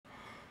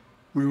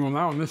We will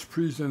now in this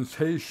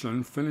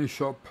presentation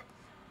finish up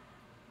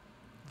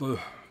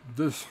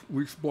this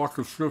week's block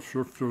of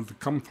scripture for the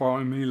Come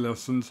Follow Me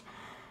lessons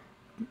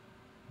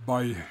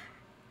by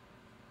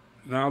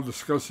now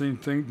discussing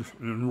things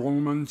in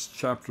Romans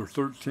chapter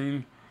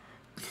 13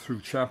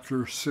 through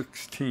chapter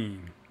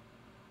 16.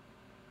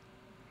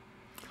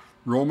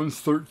 Romans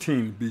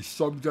 13, be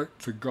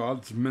subject to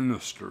God's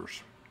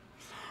ministers.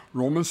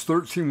 Romans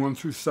 13, 1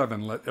 through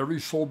 7, let every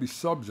soul be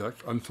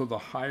subject unto the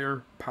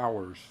higher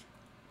powers.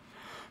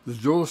 The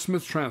Joseph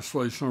Smith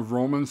translation of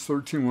Romans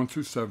 13, 1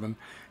 through 7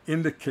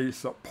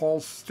 indicates that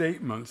Paul's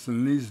statements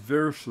in these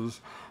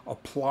verses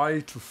apply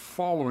to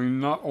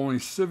following not only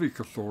civic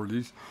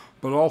authorities,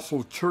 but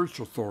also church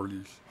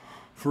authorities.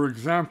 For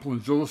example,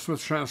 in Joseph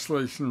Smith's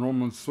translation,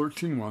 Romans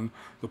 13:1,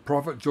 the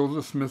prophet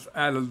Joseph Smith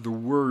added the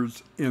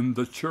words, in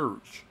the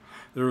church.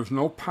 There is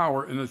no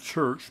power in the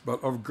church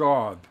but of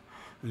God.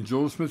 In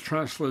Joseph Smith's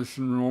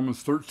translation,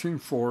 Romans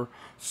 13:4,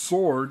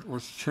 sword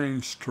was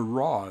changed to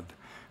rod.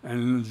 And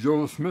in the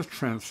Joseph Smith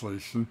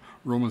translation,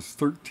 Romans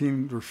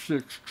 13 verse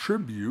 6,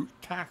 tribute,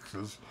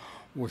 taxes,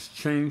 was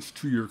changed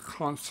to your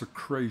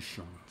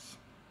consecrations.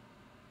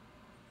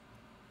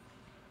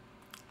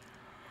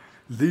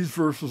 These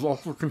verses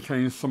also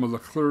contain some of the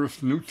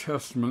clearest New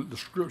Testament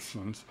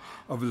descriptions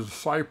of a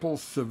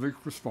disciple's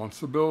civic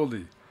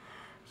responsibility.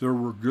 There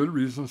were good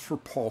reasons for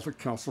Paul to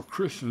counsel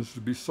Christians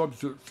to be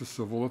subject to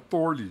civil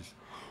authorities.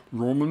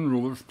 Roman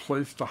rulers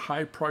placed a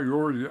high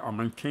priority on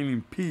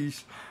maintaining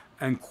peace,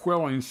 and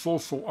quelling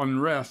social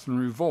unrest and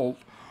revolt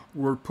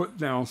were put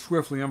down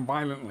swiftly and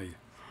violently.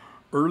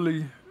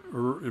 Early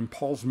in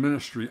Paul's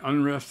ministry,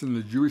 unrest in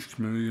the Jewish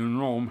community in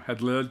Rome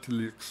had led to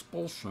the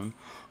expulsion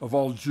of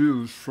all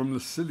Jews from the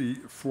city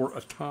for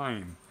a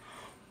time.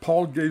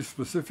 Paul gave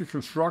specific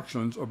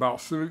instructions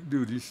about civic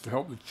duties to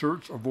help the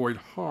church avoid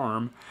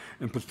harm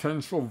in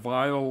potential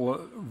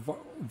volatile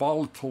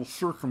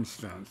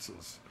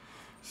circumstances.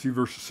 See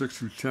verses 6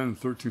 through 10,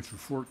 13 through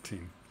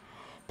 14.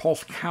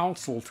 Paul's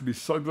counsel to be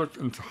subject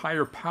unto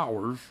higher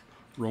powers,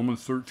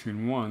 Romans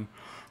 13:1,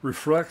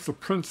 reflects the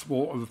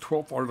principle of the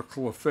 12th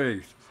article of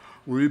faith,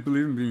 where we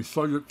believe in being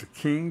subject to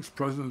kings,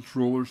 presidents,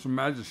 rulers, and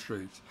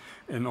magistrates,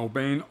 and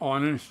obeying,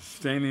 honoring, and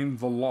sustaining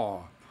the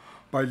law.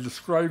 By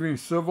describing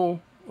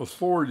civil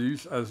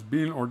authorities as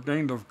being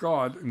ordained of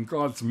God and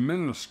God's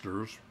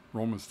ministers,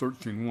 Romans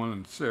 13:1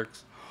 and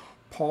 6,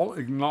 Paul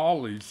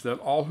acknowledged that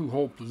all who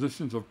hold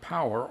positions of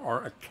power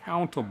are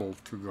accountable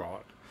to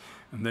God,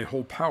 and they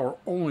hold power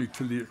only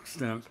to the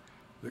extent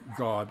that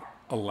God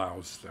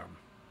allows them.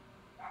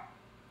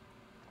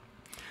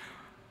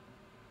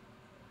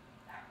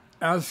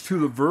 As to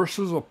the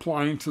verses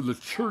applying to the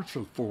church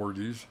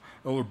authorities,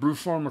 Elder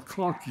Bruce R.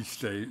 McClunky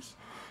states,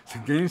 to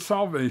gain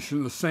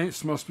salvation, the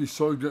saints must be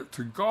subject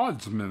to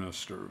God's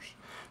ministers.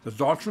 The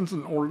doctrines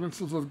and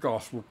ordinances of the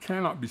gospel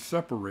cannot be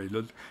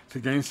separated. To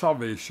gain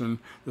salvation,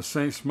 the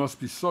saints must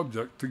be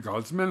subject to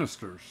God's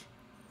ministers.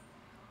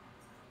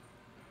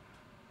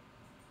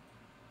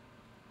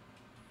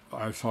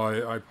 I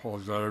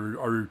apologize,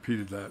 I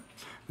repeated that.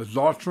 The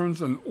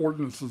doctrines and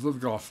ordinances of the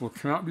gospel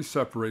cannot be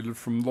separated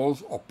from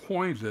those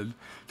appointed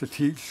to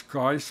teach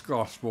Christ's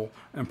gospel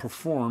and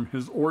perform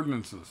his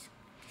ordinances.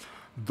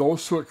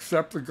 Those who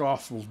accept the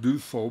gospel do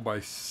so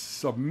by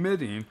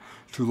submitting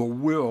to the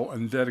will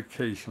and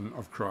dedication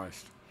of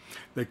Christ.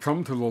 They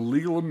come to the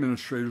legal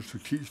administrators who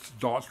teach the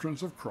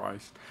doctrines of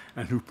Christ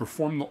and who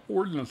perform the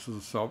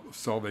ordinances of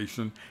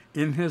salvation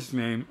in his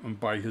name and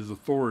by his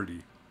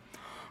authority.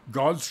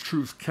 God's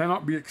truth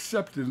cannot be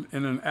accepted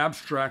in an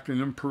abstract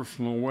and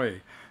impersonal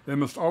way. They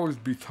must always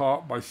be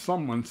taught by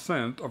someone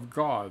sent of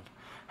God.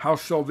 How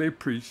shall they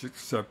preach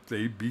except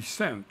they be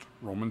sent?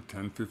 Romans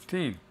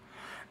 10:15.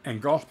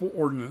 And gospel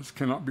ordinance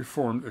cannot be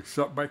formed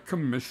except by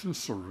commissioned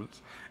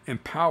servants,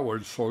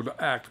 empowered so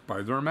to act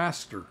by their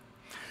master.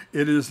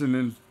 It is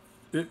an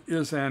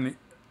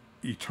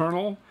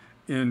eternal,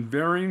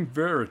 unvarying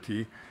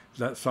verity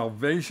that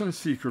salvation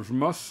seekers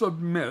must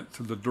submit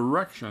to the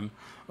direction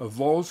of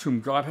those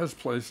whom God has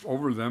placed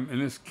over them in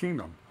his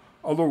kingdom.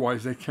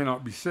 Otherwise, they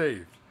cannot be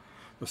saved.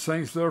 The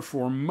saints,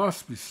 therefore,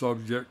 must be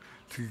subject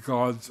to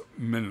God's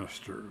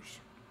ministers.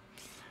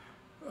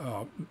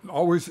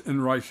 Always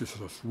in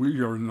righteousness.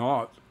 We are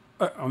not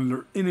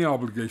under any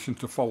obligation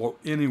to follow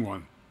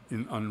anyone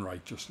in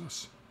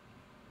unrighteousness.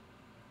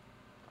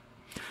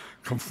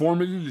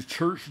 Conformity to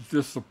church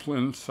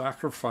discipline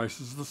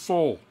sacrifices the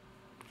soul,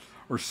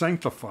 or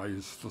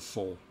sanctifies the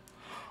soul.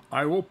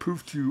 I will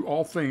prove to you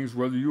all things,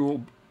 whether you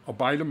will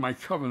abide in my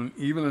covenant,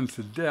 even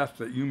unto death,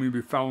 that you may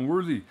be found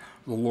worthy,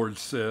 the Lord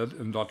said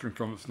in Doctrine and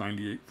Covenants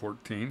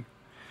 98:14.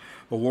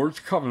 The Lord's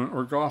covenant,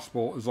 or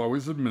gospel, is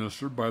always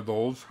administered by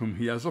those whom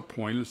he has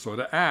appointed so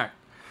to act,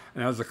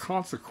 and as a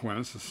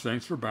consequence, the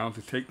saints are bound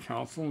to take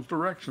counsel and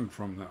direction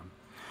from them.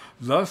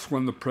 Thus,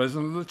 when the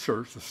president of the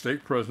church, the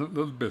stake president,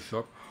 the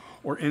bishop,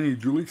 or any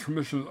duly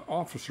commissioned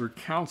officer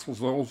counsels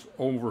those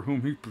over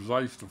whom he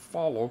presides to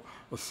follow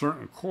a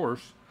certain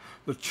course,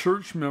 the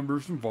church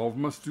members involved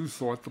must do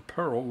so at the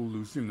peril of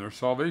losing their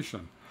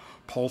salvation.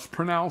 Paul's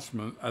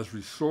pronouncement, as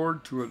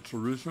restored to its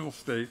original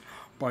state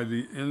by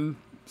the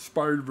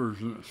inspired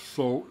version,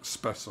 so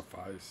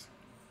specifies.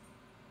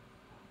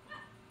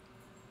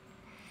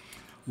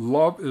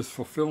 Love is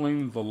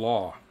fulfilling the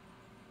law.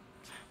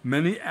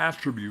 Many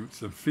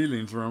attributes and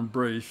feelings are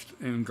embraced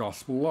in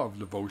gospel love: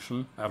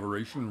 devotion,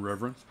 adoration,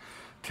 reverence,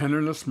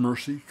 tenderness,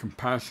 mercy,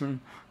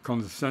 compassion,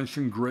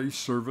 condescension, grace,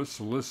 service,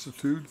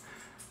 solicitude,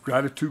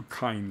 gratitude,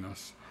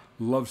 kindness.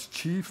 Love's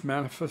chief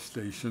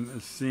manifestation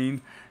is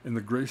seen in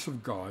the grace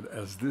of God,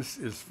 as this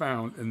is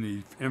found in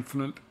the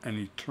infinite and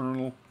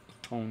eternal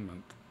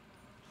atonement.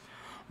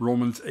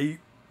 Romans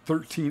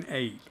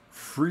 13:8,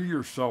 free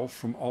yourselves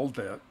from all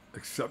debt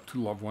except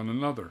to love one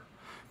another.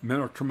 Men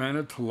are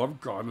commanded to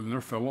love God and their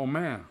fellow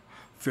man.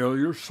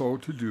 Failure so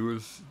to do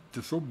is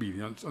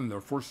disobedience and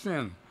therefore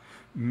sin.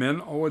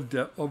 Men owe a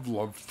debt of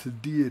love to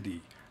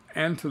deity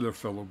and to their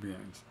fellow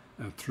beings,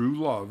 and through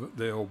love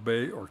they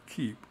obey or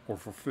keep or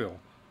fulfill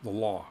the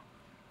law.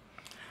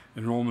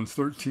 In Romans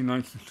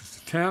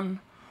 13:9-10,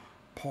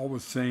 Paul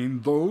was saying,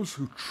 those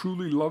who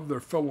truly love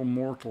their fellow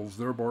mortals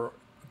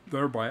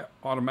thereby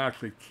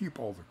automatically keep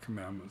all the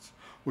commandments,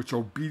 which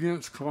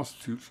obedience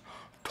constitutes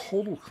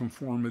total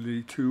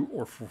conformity to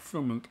or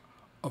fulfillment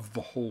of the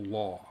whole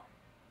law.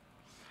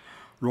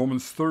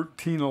 Romans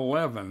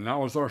 13:11,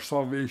 now is our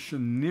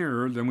salvation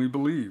nearer than we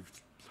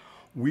believed.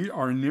 We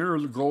are nearer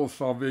the goal of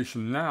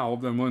salvation now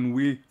than when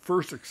we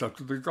first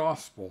accepted the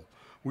gospel.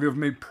 We have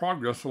made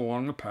progress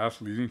along the path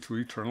leading to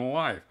eternal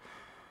life.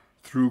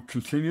 Through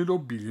continued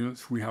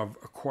obedience, we have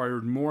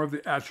acquired more of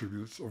the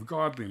attributes of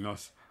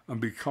godliness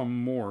and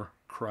become more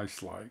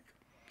Christ-like.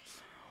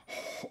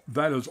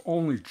 That is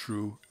only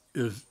true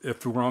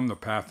if we're on the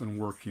path and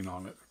working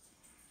on it.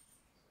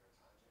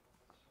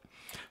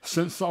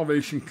 Since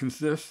salvation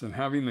consists in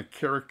having the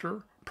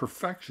character,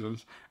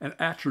 perfections, and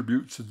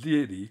attributes of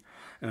deity,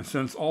 and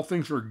since all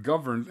things are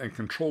governed and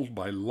controlled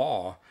by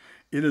law,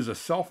 it is a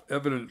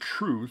self-evident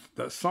truth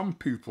that some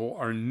people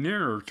are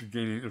nearer to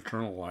gaining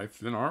eternal life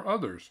than are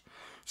others.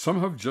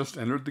 Some have just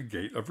entered the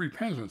gate of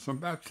repentance and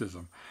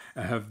baptism,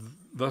 and have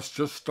thus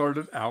just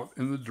started out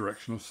in the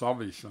direction of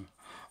salvation.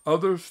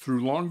 Others,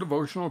 through long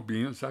devotional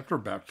obedience after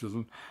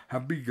baptism,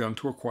 have begun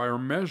to acquire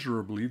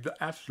measurably the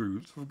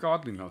attributes of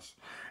godliness,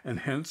 and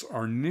hence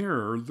are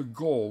nearer the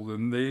goal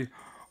than they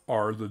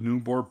are the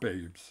newborn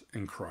babes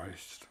in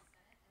Christ.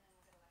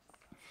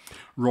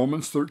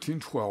 Romans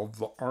 13:12,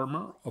 the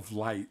armor of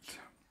light.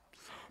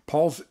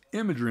 Paul's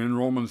imagery in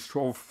Romans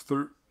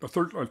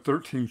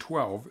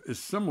 13:12 is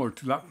similar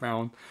to that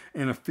found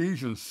in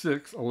Ephesians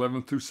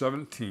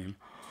 6:11-17,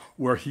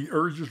 where he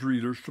urges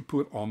readers to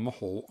put on the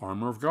whole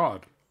armor of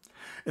God.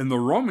 In the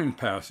Roman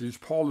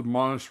passage, Paul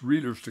admonished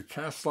readers to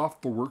cast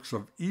off the works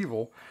of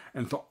evil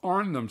and to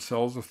arm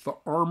themselves with the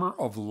armor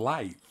of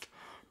light,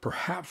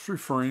 perhaps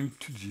referring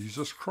to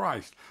Jesus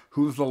Christ,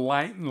 who is the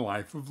light and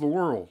life of the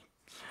world.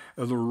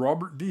 As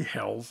Robert D.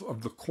 Hales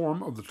of the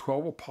Quorum of the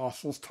 12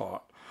 Apostles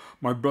taught,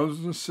 my brothers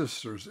and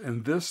sisters,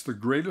 in this, the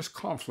greatest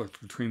conflict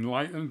between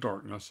light and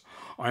darkness,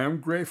 I am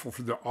grateful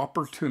for the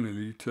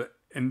opportunity to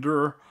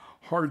endure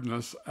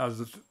hardness as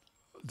a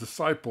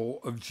disciple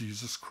of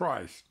Jesus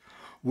Christ.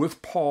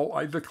 With Paul,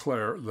 I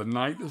declare, the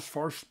night is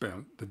far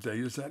spent, the day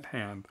is at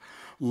hand.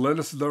 Let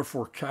us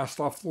therefore cast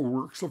off the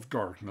works of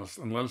darkness,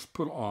 and let us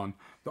put on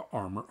the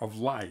armor of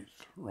light.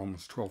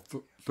 Romans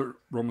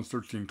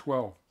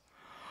 13:12.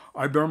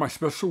 I bear my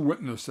special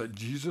witness that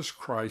Jesus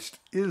Christ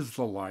is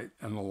the light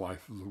and the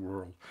life of the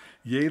world.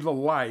 Yea, the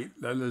light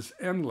that is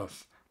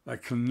endless,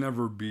 that can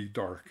never be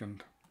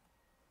darkened.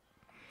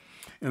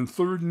 In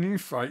 3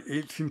 Nephi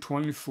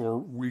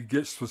 18:24, we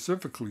get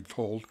specifically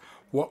told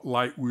what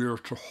light we are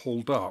to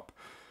hold up.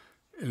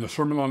 In the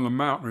Sermon on the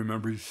Mount,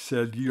 remember, he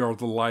said, ye are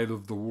the light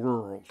of the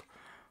world.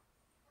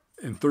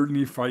 In 3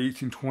 Nephi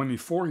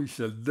 18:24, he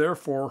said,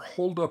 therefore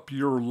hold up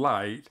your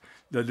light,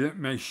 that it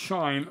may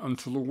shine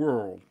unto the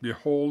world.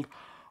 Behold,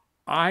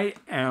 I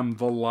am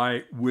the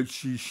light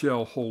which ye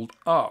shall hold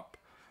up,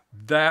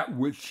 that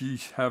which ye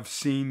have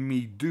seen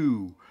me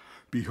do.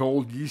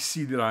 Behold, ye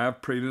see that I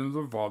have prayed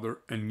unto the Father,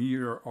 and ye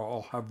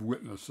all have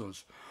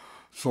witnesses.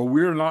 So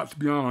we are not to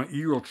be on an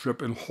ego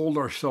trip and hold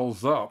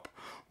ourselves up.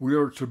 We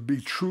are to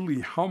be truly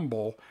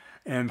humble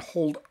and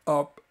hold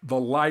up the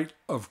light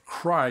of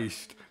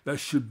Christ that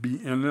should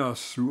be in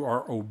us through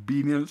our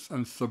obedience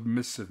and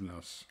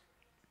submissiveness.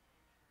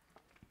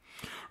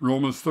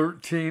 Romans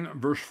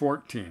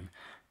 13:14.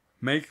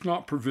 Make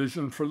not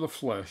provision for the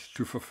flesh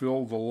to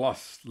fulfill the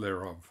lusts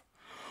thereof.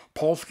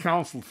 Paul's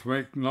counsel to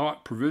make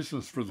not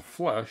provisions for the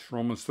flesh,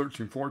 Romans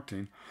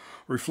 13:14,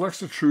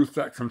 reflects the truth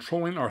that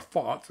controlling our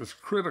thoughts is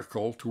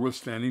critical to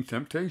withstanding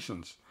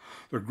temptations.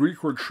 The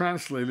Greek word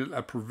translated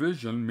as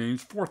provision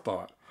means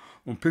forethought.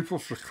 When people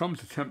succumb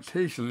to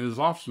temptation, it is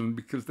often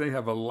because they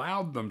have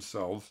allowed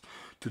themselves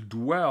to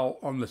dwell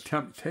on the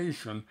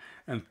temptation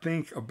and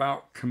think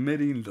about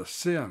committing the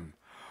sin.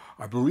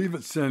 I believe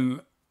it's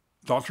in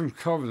Doctrine and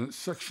Covenants,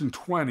 section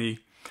 20.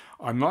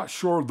 I'm not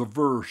sure of the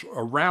verse.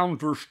 Around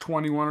verse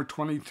 21 or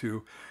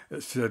 22,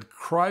 it said,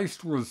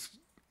 Christ was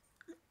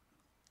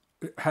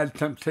had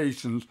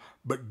temptations,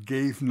 but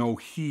gave no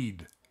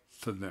heed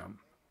to them.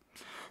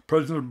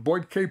 President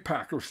Boyd K.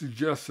 Packer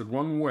suggested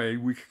one way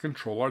we can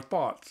control our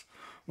thoughts.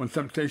 When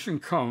temptation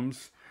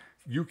comes,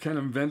 you can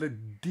invent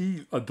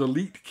a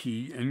delete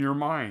key in your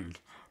mind.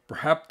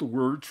 Perhaps the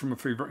words from a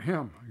favorite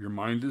hymn. Your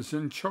mind is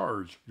in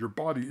charge. Your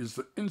body is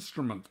the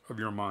instrument of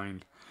your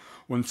mind.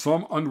 When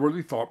some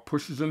unworthy thought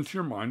pushes into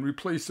your mind,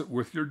 replace it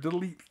with your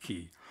delete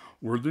key.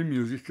 Worthy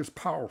music is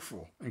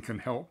powerful and can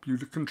help you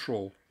to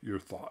control your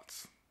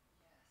thoughts.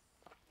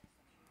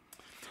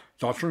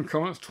 Doctrine and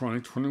Covenants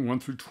 20:21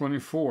 through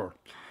 24.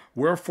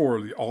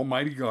 Wherefore the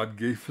Almighty God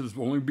gave his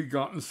only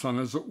begotten Son,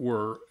 as it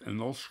were, in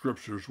those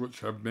scriptures which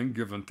have been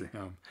given to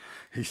him.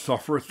 He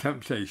suffered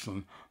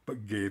temptation,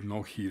 but gave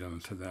no heed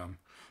unto them.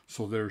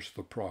 So there's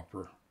the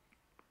proper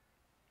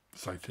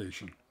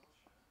citation.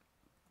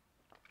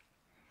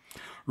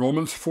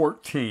 Romans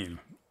 14.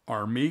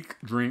 Are meek,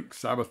 drink,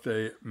 Sabbath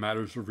day,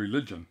 matters of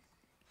religion.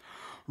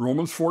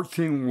 Romans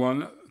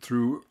 14:1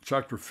 through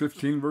chapter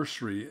 15, verse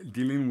 3,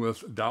 dealing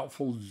with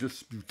doubtful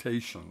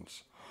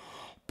disputations.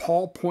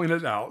 Paul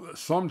pointed out that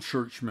some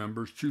church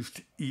members choose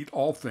to eat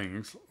all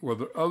things,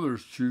 whether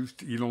others choose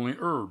to eat only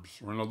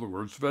herbs, or in other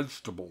words,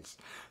 vegetables.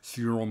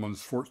 See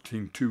Romans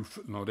 14:2,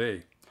 footnote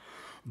A.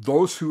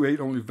 Those who ate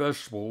only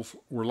vegetables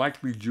were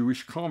likely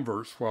Jewish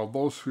converts, while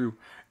those who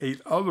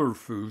ate other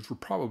foods were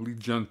probably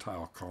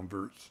Gentile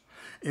converts.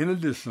 In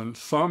addition,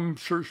 some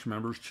church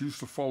members choose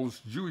to follow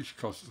Jewish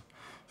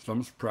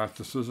customs,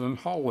 practices, and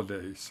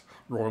holidays.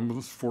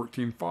 Romans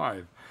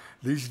 14:5.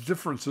 These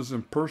differences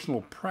in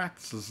personal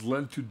practices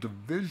led to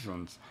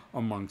divisions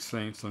among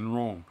saints in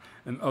Rome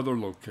and other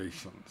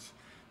locations.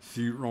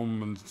 See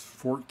Romans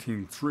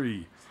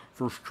 14:3,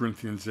 1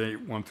 Corinthians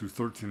 8:1 through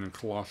 13, and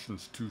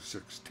Colossians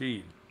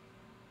 2:16.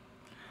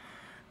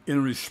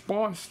 In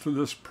response to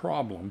this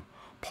problem,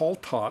 Paul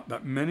taught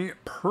that many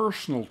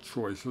personal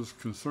choices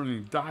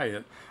concerning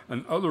diet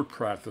and other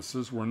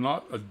practices were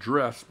not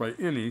addressed by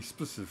any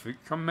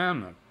specific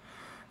commandment.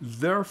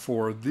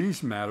 Therefore,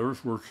 these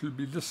matters were to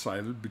be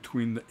decided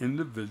between the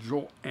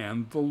individual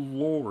and the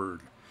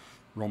Lord.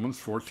 Romans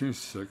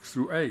 14:6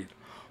 through 8.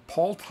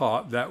 Paul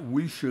taught that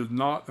we should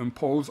not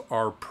impose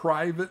our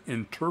private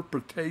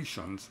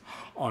interpretations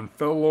on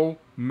fellow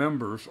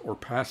members or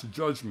pass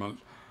judgment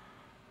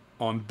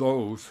on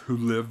those who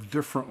live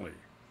differently.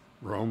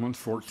 Romans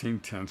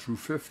 14:10 through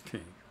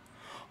 15.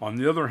 On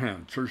the other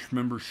hand, church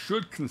members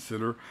should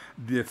consider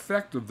the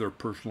effect of their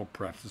personal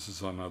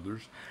practices on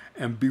others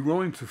and be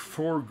willing to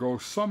forego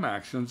some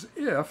actions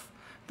if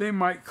they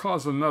might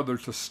cause another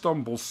to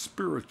stumble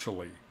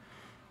spiritually.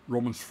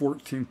 Romans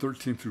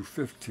 14:13 through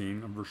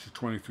 15 and verses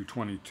 20 through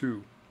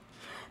 22.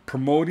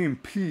 Promoting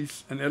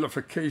peace and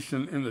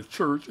edification in the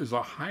church is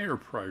a higher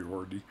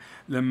priority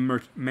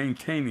than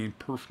maintaining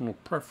personal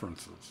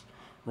preferences.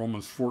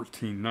 Romans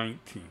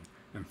 14:19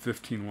 and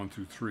 15:1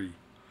 through 3.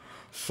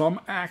 Some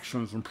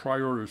actions and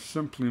priorities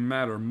simply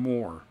matter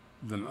more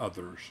than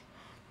others.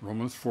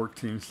 Romans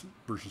 14,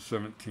 verses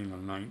 17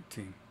 and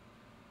 19.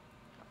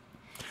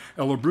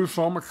 Elder Bruce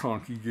R.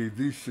 McConkie gave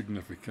these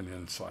significant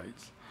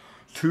insights.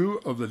 Two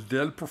of the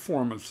dead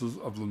performances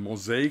of the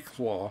Mosaic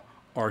Law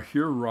are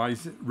here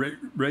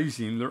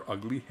raising their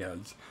ugly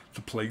heads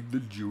to plague the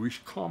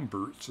Jewish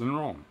converts in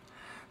Rome.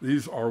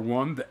 These are,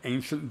 one, the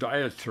ancient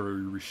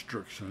dietary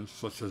restrictions,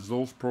 such as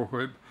those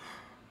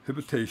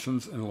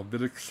prohibitions in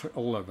Leviticus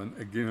 11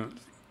 against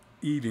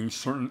eating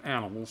certain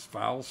animals,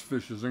 fowls,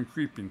 fishes, and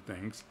creeping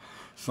things,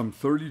 some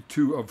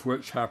 32 of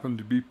which happen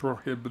to be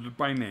prohibited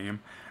by name,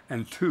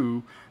 and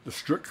two, the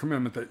strict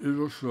commandment that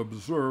Israel should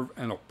observe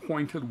an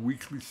appointed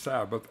weekly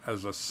Sabbath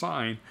as a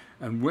sign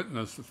and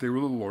witness that they were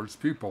the Lord's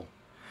people.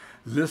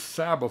 This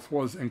Sabbath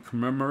was in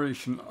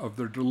commemoration of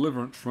their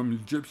deliverance from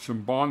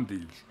Egyptian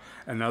bondage,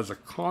 and as a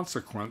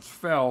consequence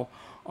fell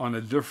on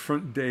a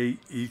different day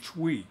each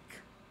week.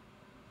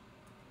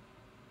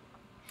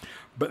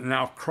 But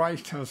now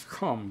Christ has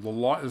come, the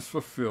law is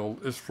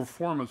fulfilled, its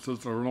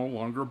performances are no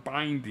longer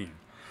binding.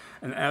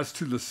 And as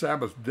to the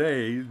Sabbath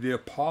day, the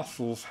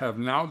apostles have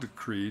now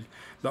decreed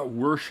that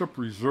worship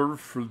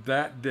reserved for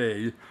that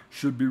day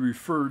should be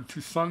referred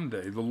to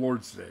Sunday, the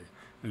Lord's Day,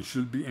 and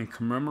should be in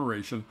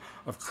commemoration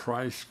of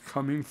Christ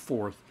coming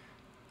forth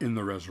in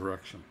the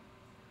resurrection.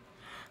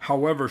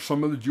 However,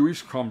 some of the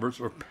Jewish converts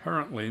are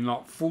apparently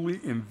not fully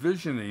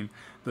envisioning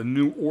the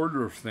new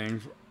order of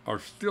things, are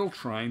still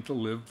trying to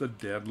live the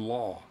dead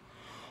law.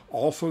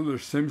 Also, there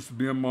seems to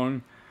be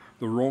among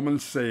the Roman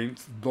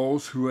saints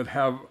those who would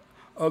have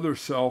other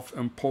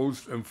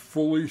self-imposed and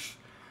foolish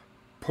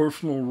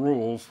personal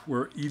rules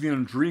where eating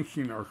and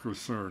drinking are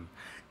concerned,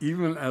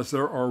 even as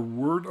there are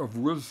word of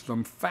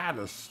wisdom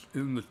faddists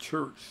in the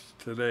church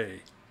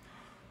today.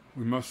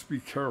 We must be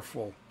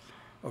careful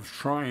of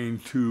trying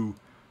to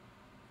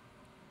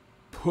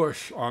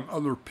push on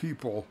other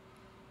people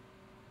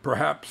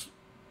perhaps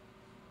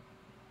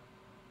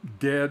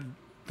dead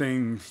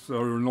things that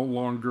are no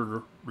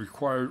longer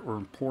required or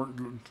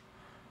important,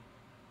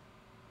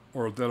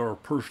 or that are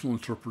personal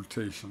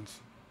interpretations.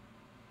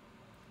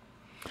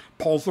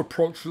 Paul's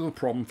approach to the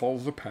problem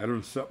follows the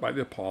pattern set by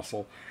the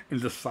apostle in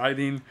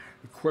deciding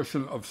the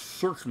question of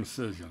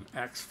circumcision,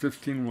 Acts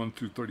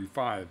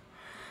 15:1-35.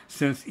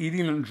 Since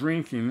eating and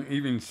drinking,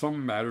 even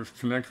some matters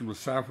connected with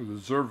Sabbath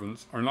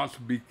observance, are not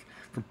to be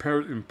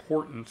compared in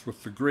importance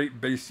with the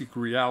great basic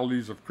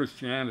realities of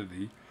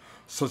Christianity,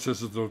 such as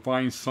the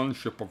divine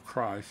sonship of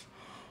Christ,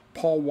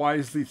 Paul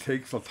wisely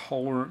takes a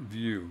tolerant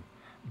view.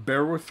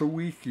 Bear with the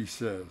weak, he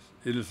says.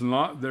 It is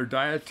not their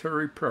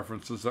dietary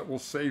preferences that will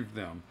save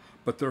them,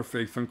 but their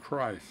faith in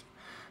Christ.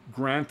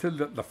 Granted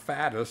that the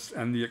faddists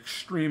and the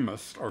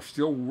extremists are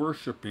still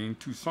worshiping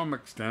to some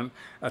extent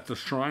at the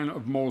shrine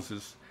of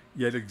Moses,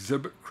 yet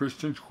exhibit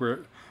Christian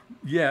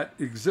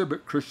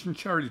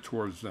charity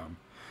towards them.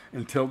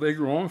 Until they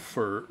grow in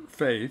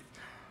faith,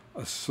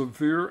 a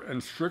severe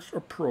and strict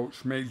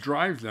approach may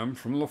drive them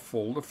from the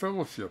fold of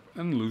fellowship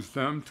and lose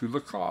them to the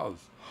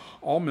cause.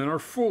 All men are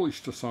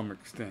foolish to some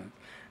extent,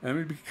 and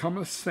we become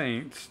as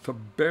saints to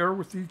bear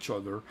with each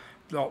other,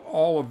 that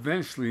all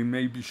eventually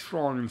may be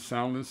strong and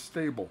sound and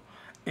stable,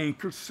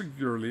 anchored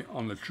securely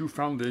on the true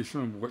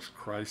foundation of which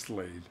Christ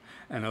laid,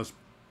 and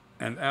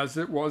as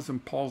it was in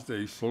Paul's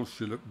day, so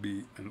should it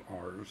be in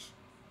ours.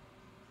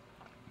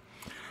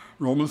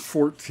 Romans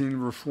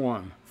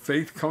 14:1.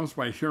 Faith comes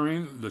by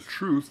hearing the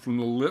truth from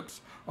the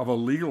lips of a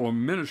legal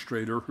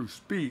administrator who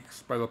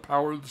speaks by the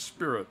power of the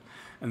Spirit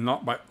and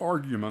not by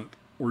argument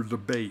or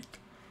debate.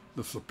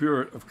 The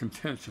spirit of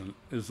contention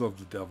is of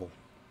the devil.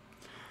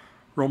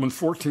 Romans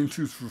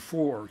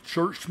 14:2-4.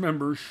 Church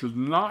members should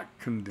not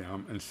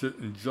condemn and sit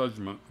in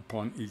judgment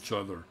upon each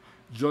other.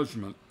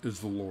 Judgment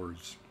is the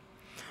Lord's.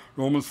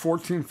 Romans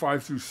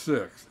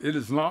 14:5-6. It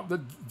is not the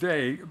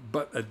day,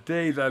 but a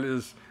day that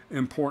is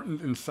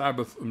important in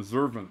Sabbath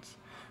observance.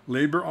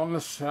 Labor on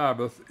the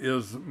Sabbath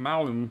is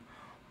malum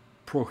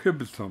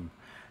prohibitum,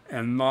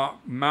 and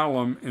not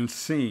malum in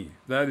se.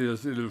 That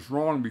is, it is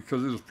wrong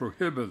because it is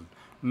prohibited,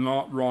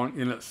 not wrong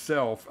in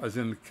itself, as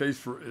in the case,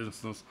 for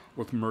instance,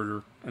 with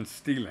murder and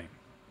stealing.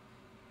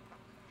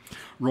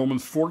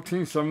 Romans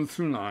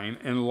 14:7-9.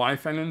 In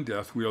life and in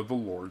death we are the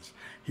Lord's.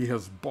 He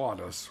has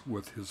bought us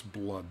with his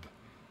blood.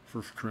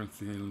 1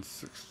 Corinthians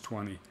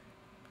 6:20.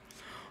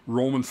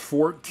 Romans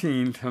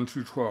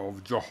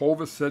 14:10-12.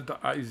 Jehovah said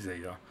to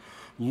Isaiah,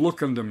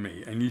 Look unto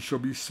me, and ye shall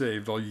be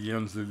saved, all ye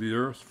ends of the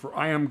earth, for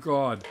I am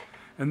God,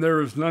 and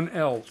there is none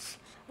else.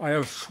 I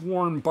have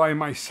sworn by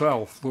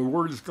myself, the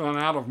word is gone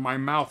out of my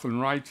mouth in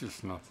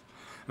righteousness,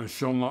 and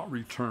shall not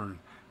return,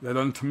 that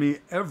unto me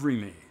every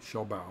knee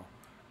shall bow,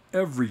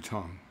 every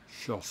tongue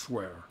shall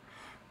swear.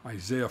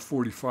 Isaiah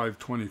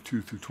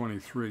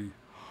 45:22-23.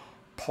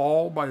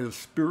 Paul, by the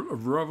Spirit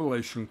of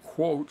revelation,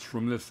 quotes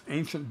from this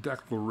ancient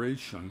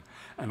declaration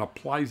and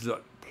applies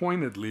it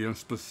pointedly and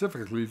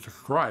specifically to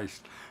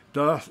Christ,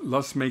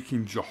 thus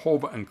making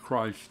Jehovah and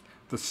Christ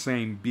the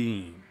same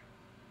being.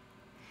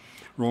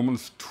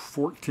 Romans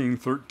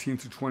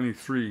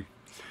 14:13-23.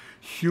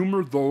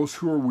 Humor those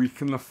who are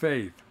weak in the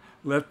faith.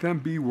 Let them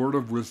be word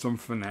of wisdom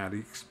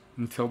fanatics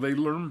until they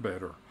learn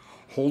better.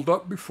 Hold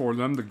up before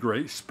them the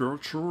great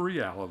spiritual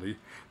reality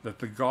that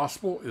the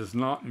gospel is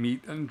not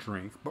meat and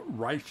drink, but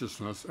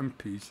righteousness and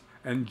peace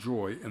and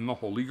joy in the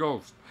Holy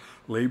Ghost.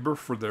 Labor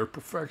for their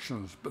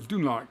perfections, but do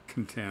not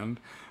contend.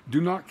 Do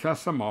not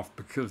cast them off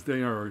because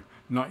they are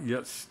not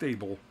yet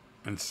stable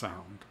and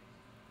sound.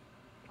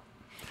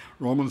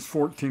 Romans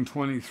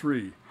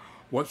 14:23.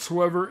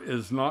 Whatsoever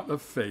is not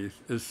of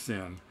faith is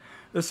sin.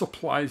 This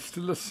applies to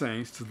the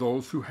saints, to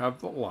those who have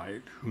the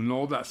light, who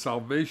know that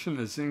salvation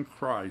is in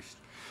Christ,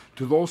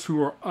 to those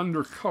who are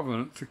under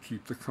covenant to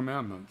keep the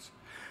commandments.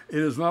 It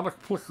is not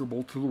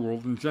applicable to the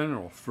world in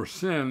general, for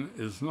sin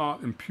is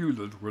not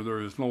imputed where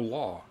there is no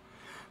law.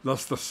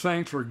 Thus the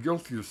saints are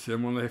guilty of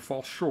sin when they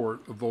fall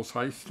short of those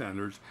high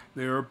standards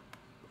they are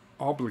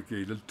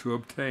obligated to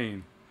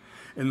obtain.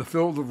 In the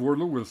field of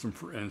worldly wisdom,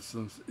 for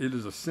instance, it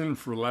is a sin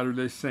for a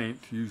Latter-day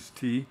Saint to use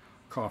tea,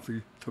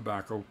 coffee,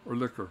 tobacco, or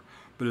liquor,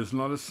 but it is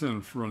not a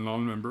sin for a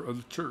non-member of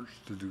the church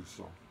to do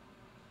so.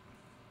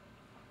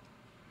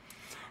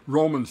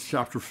 Romans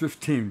chapter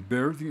 15,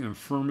 bear the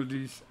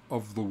infirmities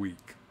of the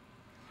weak.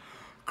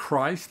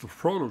 Christ, the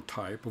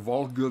prototype of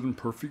all good and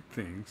perfect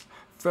things,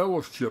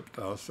 fellowshipped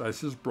us as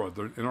his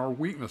brethren in our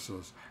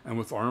weaknesses and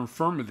with our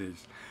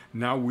infirmities.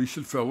 Now we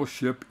should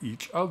fellowship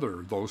each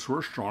other, those who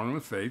are strong in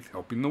the faith,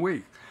 helping the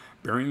weak,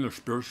 bearing their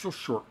spiritual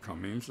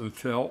shortcomings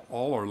until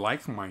all are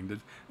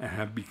like-minded and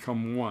have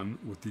become one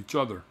with each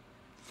other.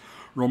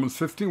 Romans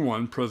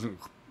 15:1, President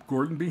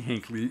Gordon B.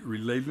 Hinckley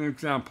related an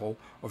example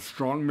of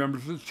strong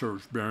members of the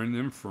church bearing the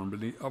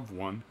infirmity of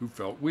one who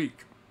felt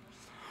weak.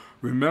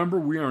 Remember,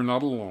 we are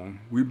not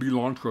alone. We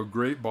belong to a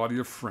great body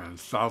of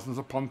friends, thousands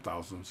upon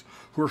thousands,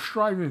 who are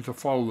striving to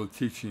follow the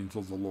teachings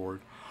of the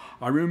Lord.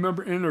 I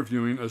remember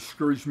interviewing a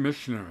discouraged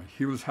missionary.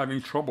 He was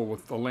having trouble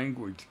with the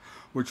language,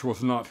 which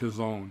was not his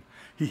own.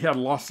 He had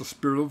lost the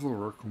spirit of the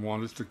work and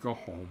wanted to go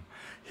home.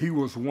 He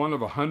was one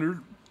of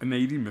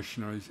 180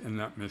 missionaries in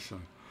that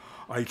mission.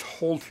 I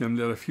told him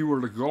that if he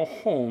were to go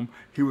home,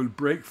 he would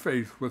break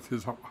faith with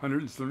his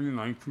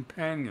 179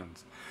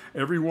 companions.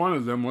 Every one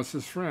of them was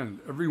his friend.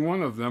 Every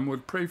one of them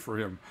would pray for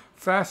him,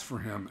 fast for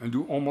him, and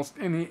do almost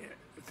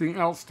anything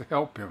else to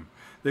help him.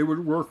 They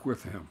would work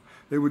with him.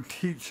 They would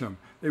teach him.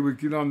 They would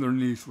get on their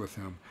knees with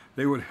him.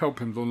 They would help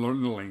him to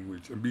learn the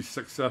language and be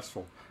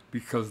successful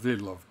because they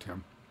loved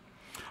him.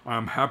 I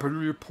am happy to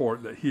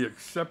report that he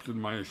accepted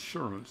my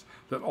assurance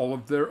that all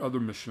of their other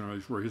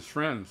missionaries were his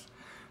friends.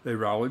 They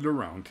rallied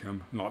around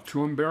him, not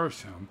to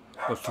embarrass him,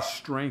 but to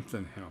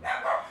strengthen him.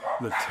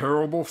 The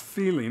terrible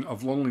feeling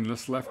of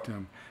loneliness left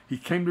him. He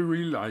came to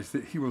realize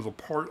that he was a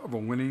part of a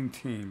winning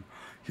team.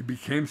 He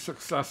became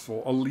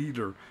successful, a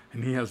leader,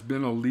 and he has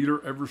been a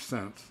leader ever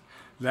since.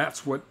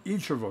 That's what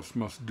each of us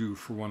must do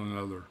for one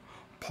another.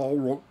 Paul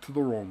wrote to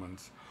the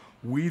Romans,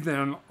 "We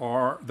then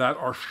that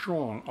are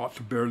strong ought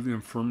to bear the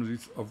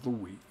infirmities of the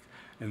weak."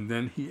 And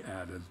then he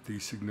added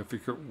these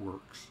significant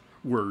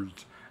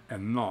words,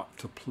 "and not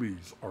to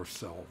please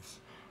ourselves."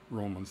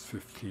 Romans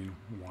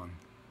 15:1.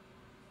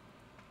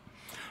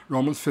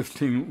 Romans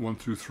 15:1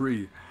 through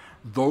 3.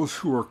 Those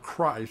who are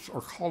Christ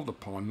are called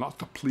upon not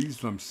to please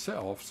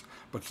themselves,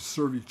 but to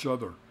serve each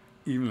other,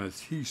 even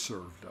as he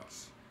served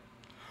us.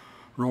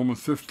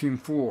 Romans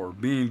 15:4.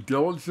 Being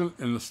diligent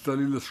in the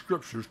study of the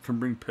Scriptures can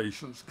bring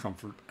patience,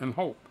 comfort, and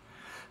hope.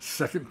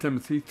 2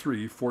 Timothy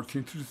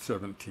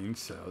 3:14-17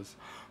 says,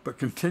 "But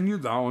continue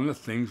thou in the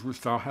things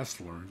which thou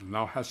hast learned, and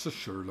thou hast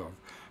assured of,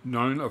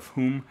 knowing of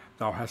whom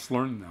thou hast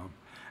learned them,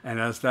 and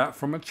as that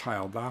from a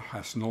child thou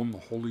hast known the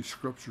Holy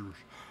Scriptures,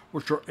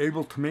 which are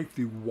able to make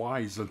thee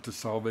wise unto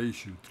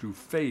salvation through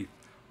faith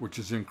which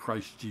is in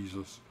Christ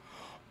Jesus.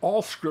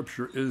 All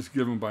Scripture is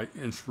given by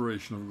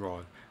inspiration of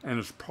God, and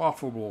is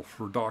profitable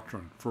for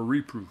doctrine, for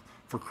reproof,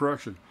 for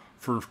correction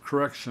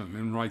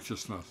in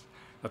righteousness,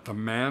 that the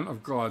man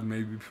of God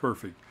may be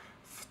perfect,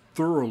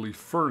 thoroughly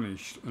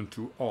furnished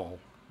unto all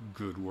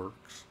good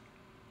works."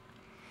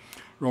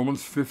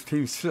 Romans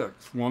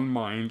 15:6, one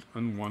mind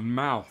and one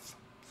mouth.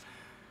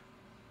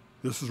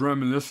 This is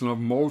reminiscent of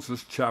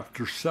Moses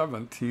chapter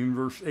 17,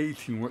 verse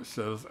 18, which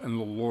says, "And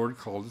the Lord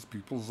called his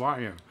people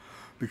Zion,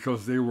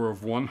 because they were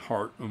of one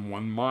heart and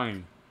one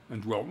mind,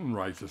 and dwelt in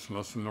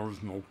righteousness, and there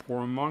was no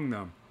poor among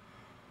them."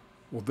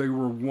 Well, they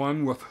were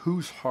one with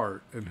whose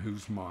heart and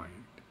whose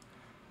mind?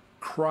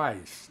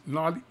 Christ,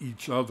 not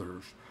each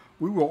other's.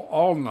 We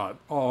will not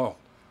all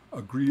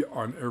agree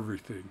on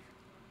everything.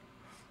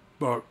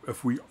 But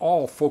if we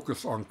all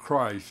focus on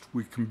Christ,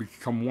 we can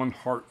become one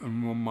heart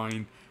and one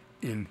mind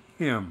in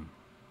him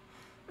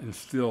and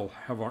still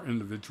have our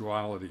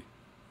individuality.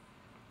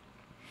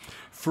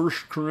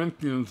 1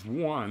 Corinthians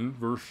 1,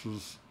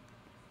 verses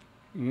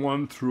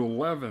 1 through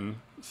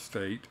 11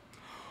 state,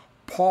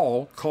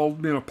 "Paul,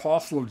 called me an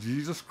apostle of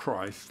Jesus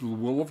Christ to the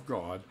will of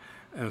God,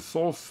 and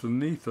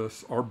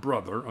Sosthenes, our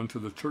brother, unto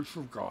the church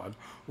of God,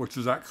 which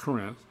is at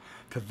Corinth,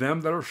 to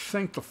them that are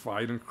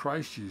sanctified in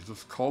Christ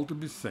Jesus, called to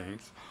be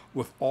saints,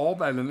 with all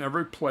that in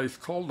every place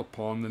called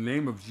upon the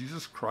name of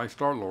Jesus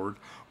Christ our Lord,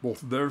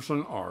 both theirs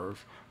and ours,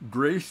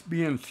 grace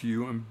be unto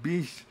you, and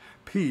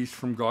peace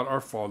from God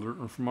our Father,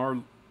 and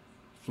from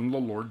the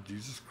Lord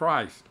Jesus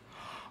Christ.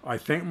 I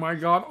thank my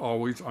God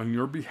always on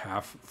your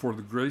behalf for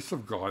the grace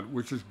of God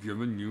which is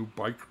given you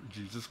by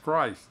Jesus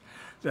Christ,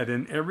 that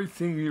in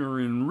everything you are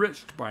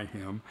enriched by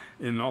him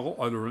in all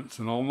utterance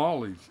and all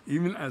knowledge,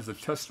 even as the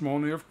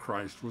testimony of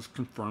Christ was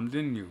confirmed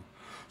in you,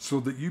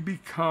 so that you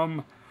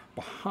become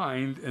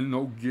behind in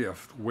no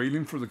gift,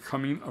 waiting for the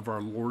coming of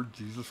our Lord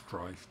Jesus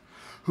Christ,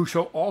 who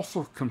shall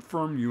also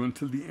confirm you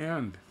unto the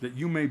end, that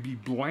you may be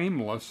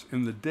blameless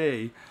in the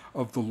day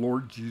of the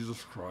Lord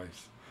Jesus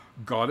Christ.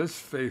 God is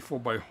faithful,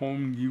 by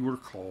whom ye were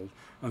called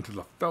unto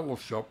the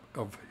fellowship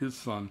of his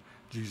Son,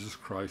 Jesus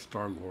Christ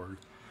our Lord.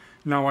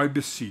 Now I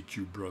beseech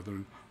you,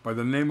 brethren, by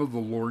the name of the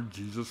Lord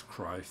Jesus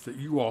Christ, that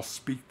you all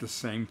speak the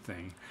same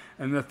thing,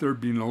 and that there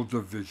be no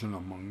division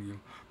among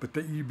you, but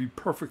that ye be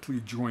perfectly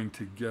joined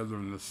together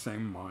in the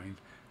same mind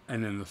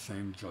and in the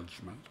same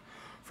judgment.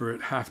 For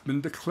it hath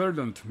been declared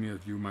unto me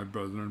of you, my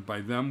brethren,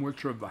 by them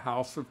which are of the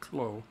house of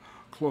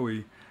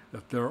Chloe,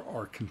 that there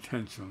are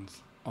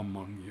contentions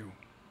among you."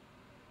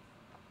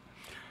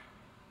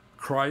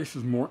 Christ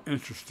is more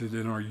interested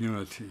in our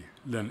unity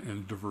than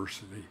in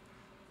diversity.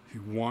 He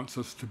wants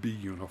us to be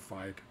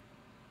unified.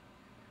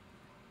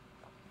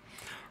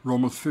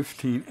 Romans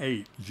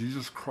 15:8,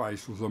 Jesus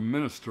Christ was a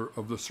minister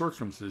of the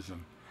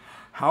circumcision.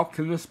 How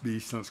can this be,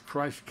 since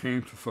Christ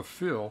came to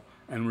fulfill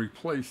and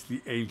replace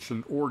the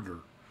ancient order,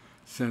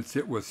 since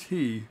it was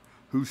he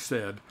who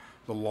said,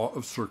 "The law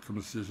of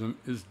circumcision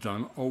is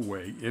done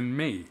away in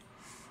me"?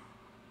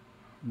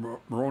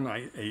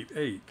 Romans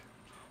 8:8.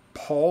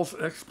 Paul's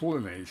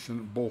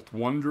explanation, both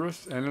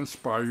wondrous and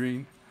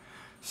inspiring,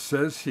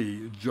 says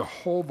he,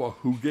 Jehovah,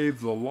 who gave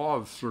the law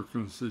of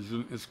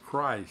circumcision, is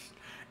Christ,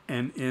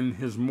 and in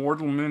his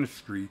mortal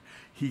ministry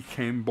he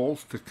came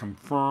both to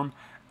confirm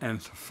and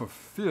to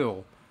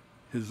fulfill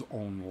his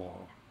own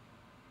law.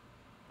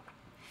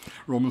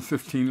 Romans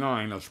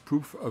 15:9, as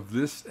proof of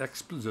this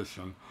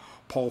exposition,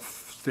 Paul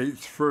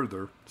says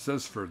further,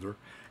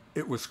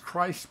 it was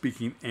Christ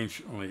speaking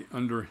anciently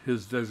under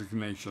his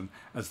designation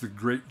as the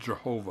great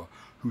Jehovah,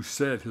 who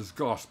said his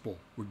gospel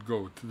would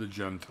go to the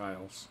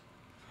Gentiles.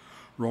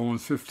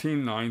 Romans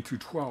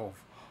 15:9-12.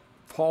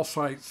 Paul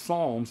cites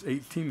Psalms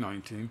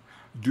 18:19,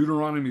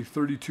 Deuteronomy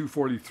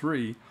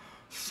 32:43,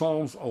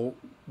 Psalms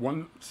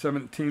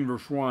 117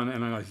 verse 1,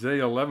 and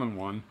Isaiah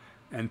 11:1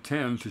 and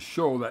 10 to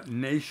show that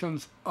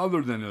nations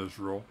other than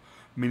Israel,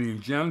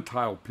 meaning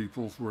Gentile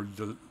peoples, were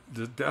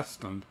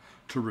destined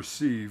to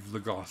receive the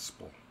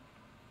gospel.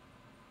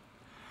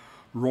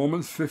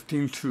 Romans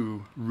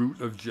 15:2,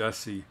 root of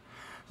Jesse.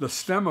 The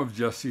stem of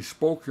Jesse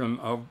spoken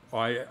of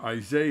by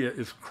Isaiah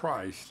is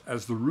Christ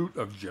as the root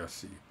of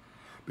Jesse.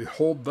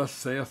 Behold, thus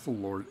saith the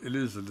Lord, it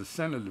is a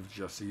descendant of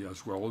Jesse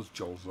as well as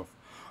Joseph,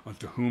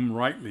 unto whom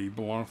rightly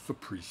belongeth the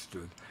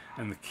priesthood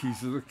and the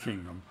keys of the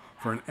kingdom,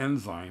 for an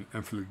ensign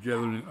and for the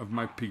gathering of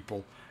my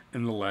people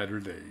in the latter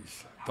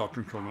days.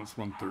 Doctrine and Covenants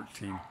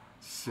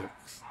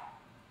 113:6.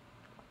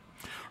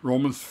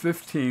 Romans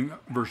 15,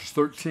 verses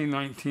 13,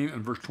 19,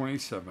 and verse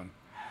 27.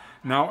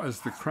 Now, as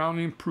the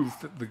crowning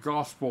proof that the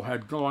gospel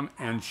had gone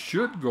and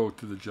should go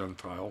to the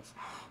Gentiles,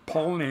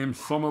 Paul names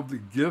some of the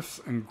gifts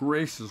and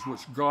graces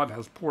which God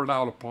has poured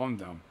out upon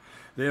them.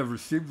 They have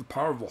received the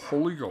power of the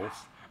Holy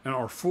Ghost and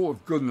are full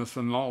of goodness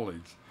and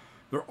knowledge.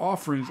 Their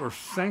offerings are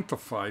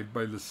sanctified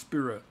by the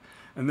Spirit,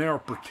 and they are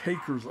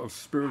partakers of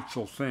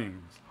spiritual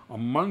things.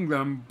 Among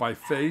them, by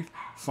faith,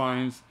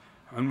 signs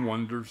and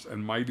wonders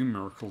and mighty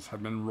miracles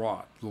have been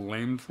wrought. The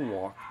lame to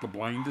walk, the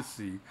blind to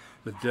see,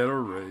 the dead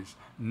are raised,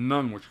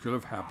 none which could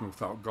have happened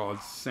without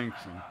God's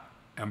sanction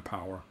and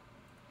power.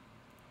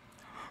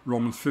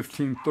 Romans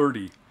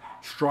 15:30.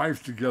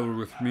 Strive together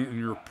with me in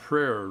your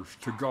prayers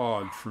to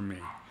God for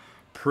me.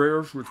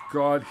 Prayers which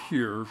God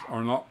hears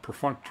are not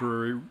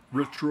perfunctory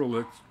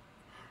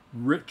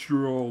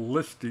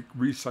ritualistic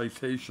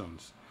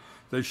recitations.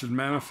 They should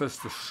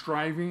manifest the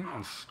striving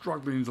and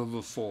strugglings of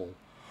the soul.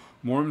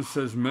 Mormon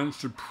says men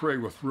should pray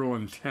with real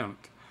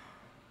intent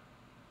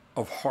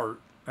of heart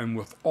and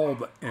with all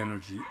the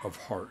energy of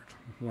heart.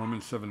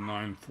 Mormon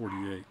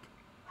 7:9-48.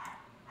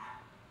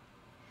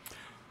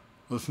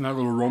 Let's now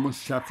go to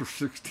Romans chapter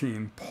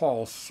 16.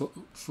 Paul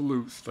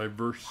salutes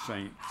diverse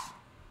saints.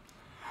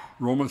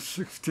 Romans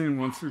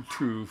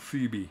 16:1-2,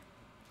 Phoebe.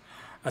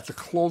 At the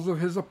close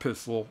of his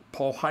epistle,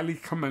 Paul highly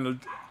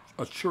commended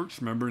a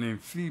church member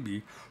named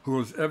Phoebe, who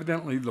was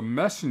evidently the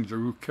messenger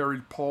who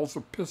carried Paul's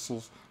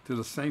epistles to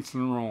the saints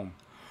in Rome.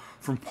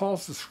 From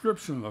Paul's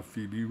description of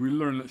Phoebe, we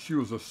learn that she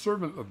was a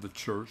servant of the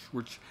church,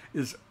 which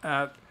is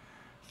at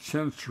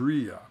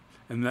Cenchrea,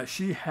 and that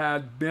she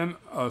had been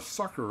a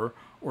succorer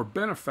or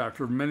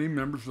benefactor of many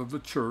members of the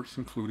church,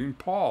 including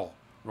Paul.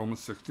 Romans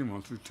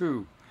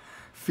 16:1-2.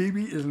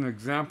 Phoebe is an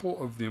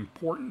example of the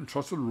important and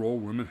trusted role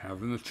women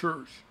have in the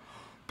church.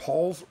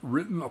 Paul's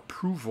written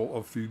approval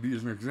of Phoebe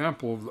is an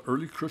example of the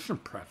early Christian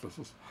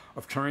practices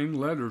of carrying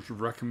letters of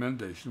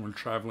recommendation when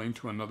traveling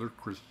to another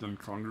Christian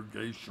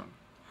congregation.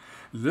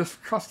 This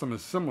custom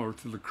is similar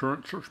to the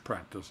current church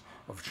practice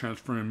of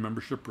transferring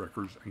membership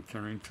records and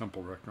carrying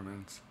temple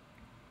recommends.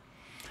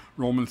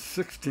 Romans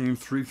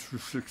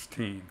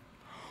 16:3-16.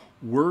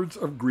 Words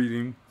of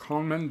greeting,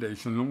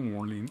 commendation, and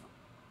warning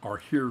are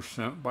here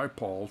sent by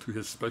Paul to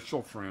his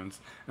special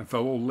friends and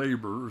fellow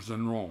laborers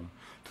in Rome,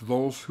 to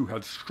those who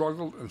had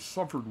struggled and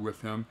suffered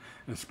with him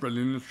in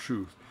spreading the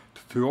truth,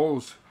 to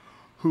those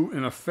who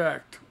in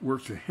effect were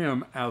to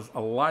him as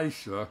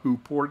Elisha, who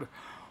poured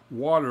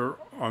water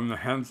on the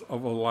hands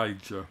of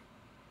Elijah.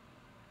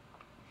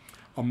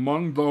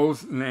 Among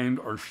those named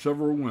are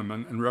several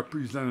women and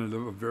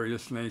representative of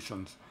various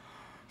nations.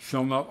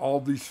 Shall not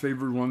all these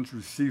favored ones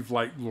receive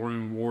like glory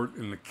and reward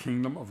in the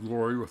kingdom of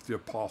glory with the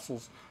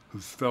apostles,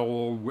 whose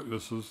fellow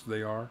witnesses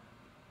they are?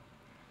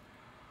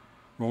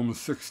 Romans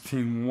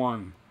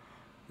 16:1.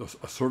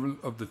 A servant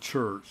of the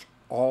church.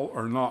 All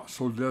are not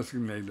so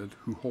designated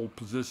who hold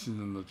positions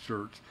in the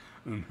church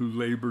and who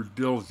labor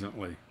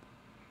diligently.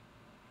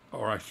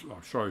 I'm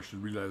sorry, I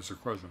should read that as a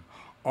question.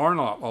 Are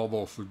not all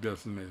those so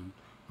designated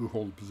who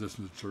hold positions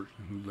in the church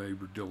and who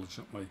labor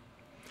diligently?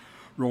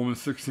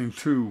 Romans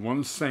 16:2.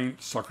 One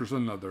saint succors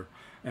another,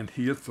 and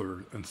he a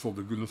third, and so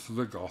the goodness of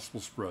the gospel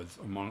spreads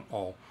among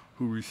all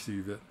who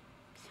receive it.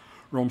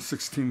 Romans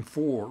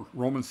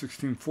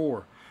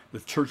 16:4. The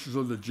churches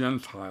of the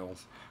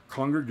Gentiles,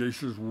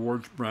 congregations,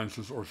 wards,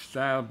 branches, or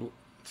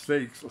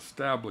stakes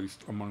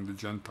established among the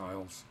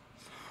Gentiles.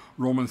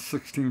 Romans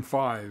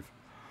 16:5.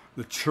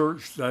 The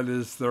church that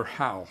is their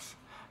house.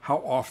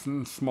 How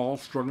often small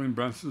struggling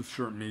branches of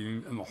church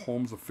meeting in the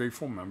homes of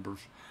faithful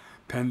members,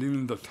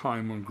 pending the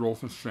time when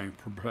growth and strength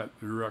permit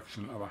the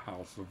erection of a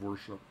house of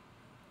worship.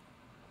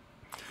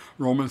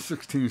 Romans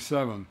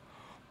 16:7.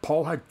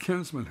 Paul had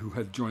kinsmen who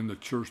had joined the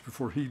church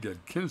before he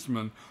did,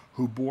 kinsmen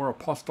who bore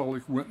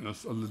apostolic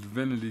witness of the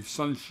divinity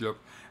sonship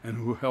and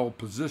who held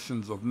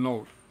positions of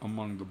note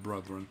among the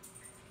brethren.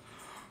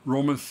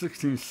 Romans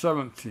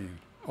 16:17.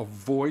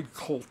 Avoid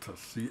cultus.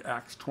 See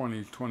Acts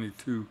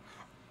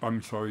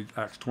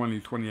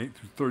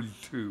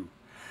 20:28-32.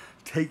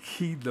 Take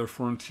heed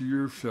therefore unto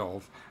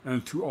yourselves,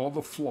 and to all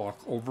the flock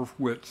over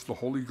which the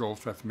Holy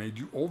Ghost hath made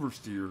you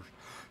overseers,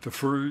 to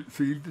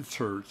feed the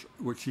church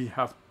which he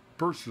hath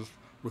purchased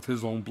with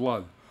his own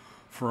blood.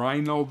 For I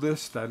know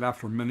this, that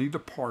after many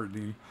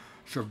departing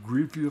shall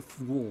grievous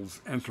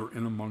wolves enter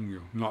in among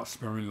you, not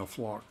sparing the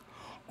flock.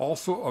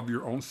 Also of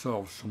your own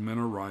selves shall men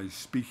arise,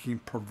 speaking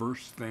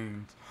perverse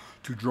things,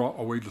 to draw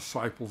away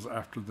disciples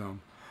after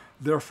them.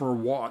 Therefore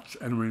watch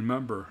and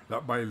remember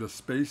that by the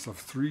space of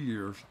 3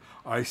 years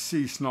I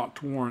cease not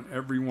to warn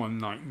every one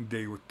night and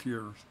day with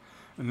tears.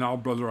 And now,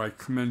 brother, I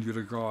commend you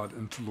to God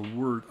and to the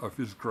word of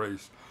his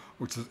grace,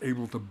 which is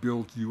able to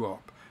build you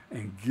up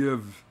and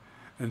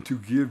to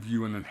give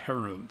you an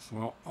inheritance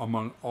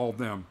among all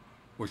them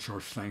which are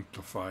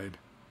sanctified.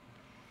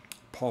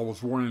 Paul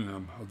was warning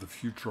them of the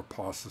future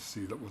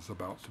apostasy that was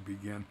about to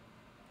begin.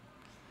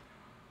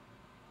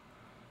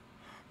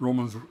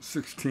 Romans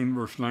 16,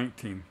 verse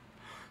 19.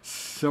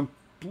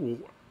 Simple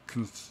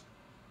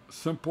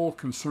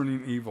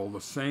concerning evil, the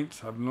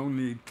saints have no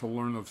need to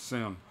learn of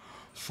sin.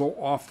 So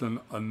often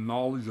a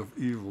knowledge of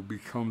evil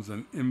becomes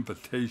an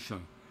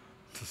invitation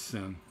to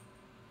sin.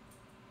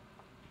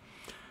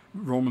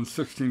 Romans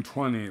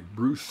 16:20,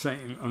 bruise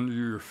Satan under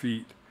your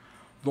feet.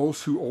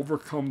 Those who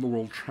overcome the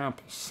world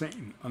trample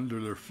Satan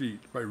under their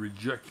feet by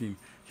rejecting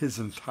his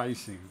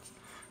enticings.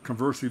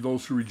 Conversely,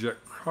 those who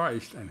reject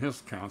Christ and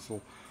his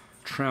counsel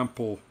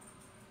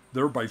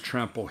thereby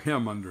trample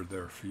him under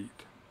their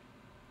feet.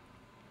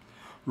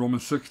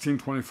 Romans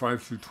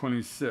 16:25 through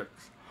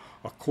 26.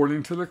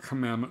 According to the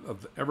commandment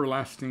of the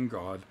everlasting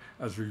God,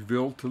 as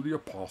revealed to the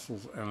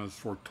apostles and as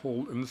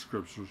foretold in the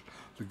scriptures,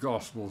 the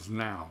gospel is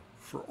now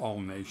for all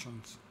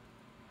nations.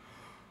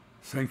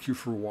 Thank you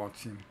for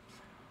watching.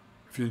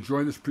 If you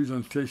enjoyed this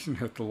presentation,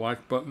 hit the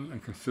like button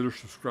and consider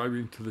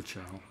subscribing to the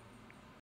channel.